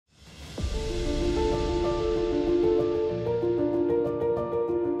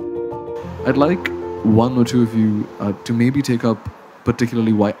I'd like one or two of you to maybe take up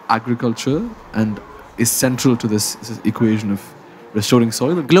particularly why agriculture is central to this equation of restoring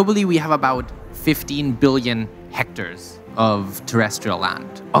soil. Globally, we have about 15 billion hectares of terrestrial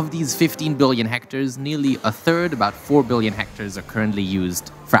land. Of these 15 billion hectares, nearly a third, about 4 billion hectares, are currently used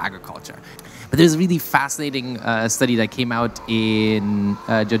for agriculture. But there's a really fascinating study that came out in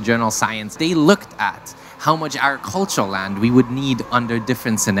the journal Science. They looked at how much agricultural land we would need under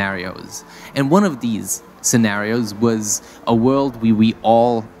different scenarios. And one of these scenarios was a world where we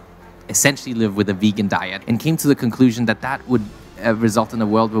all essentially live with a vegan diet, and came to the conclusion that that would result in a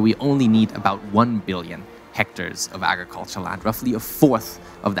world where we only need about 1 billion hectares of agricultural land, roughly a fourth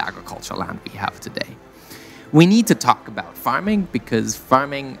of the agricultural land we have today. We need to talk about farming because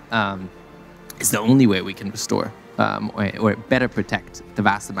farming is the only way we can restore or better protect the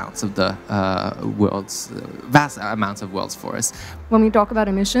vast amounts of the world's forests. When we talk about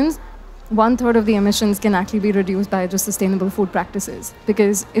emissions, 1/3 of the emissions can actually be reduced by just sustainable food practices.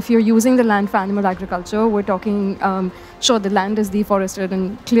 Because if you're using the land for animal agriculture, we're talking, sure, the land is deforested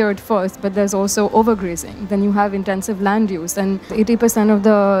and cleared first, but there's also overgrazing. Then you have intensive land use, and 80% of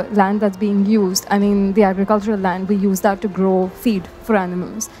the land that's being used, I mean, the agricultural land, we use that to grow feed for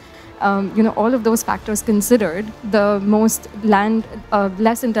animals. All of those factors considered, the most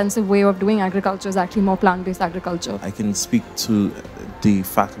less intensive way of doing agriculture is actually more plant-based agriculture. I can speak to the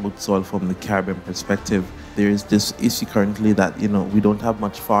fact about soil from the Caribbean perspective. There is this issue currently that, we don't have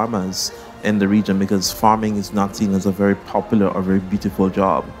much farmers in the region because farming is not seen as a very popular or very beautiful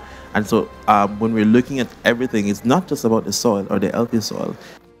job. And so when we're looking at everything, it's not just about the soil or the healthy soil.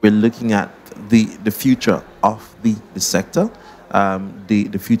 We're looking at the future of the sector.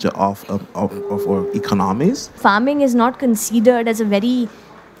 The future of our economies. Farming is not considered as a very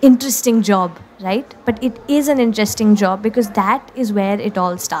interesting job, right? But it is an interesting job because that is where it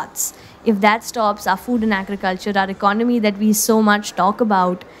all starts. If that stops, our food and agriculture, our economy that we so much talk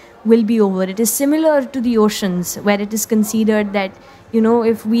about will be over. It is similar to the oceans where it is considered that,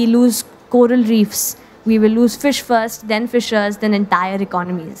 if we lose coral reefs, we will lose fish first, then fishers, then entire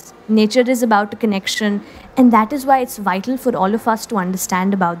economies. Nature is about a connection, and that is why it's vital for all of us to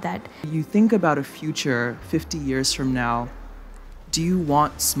understand about that. You think about a future 50 years from now, do you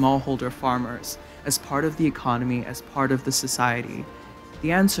want smallholder farmers as part of the economy, as part of the society?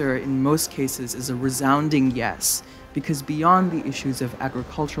 The answer in most cases is a resounding yes, because beyond the issues of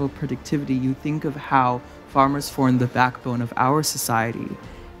agricultural productivity, you think of how farmers form the backbone of our society,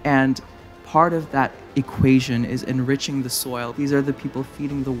 and part of that equation is enriching the soil. These are the people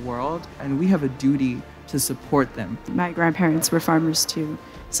feeding the world, and we have a duty to support them. My grandparents were farmers too.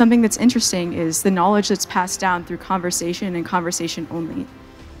 Something that's interesting is the knowledge that's passed down through conversation and conversation only.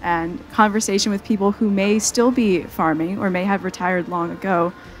 And conversation with people who may still be farming or may have retired long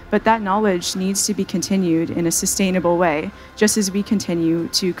ago, but that knowledge needs to be continued in a sustainable way, just as we continue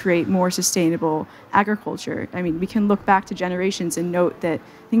to create more sustainable agriculture. I mean, we can look back to generations and note that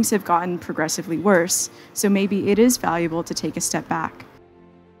things have gotten progressively worse, so maybe it is valuable to take a step back.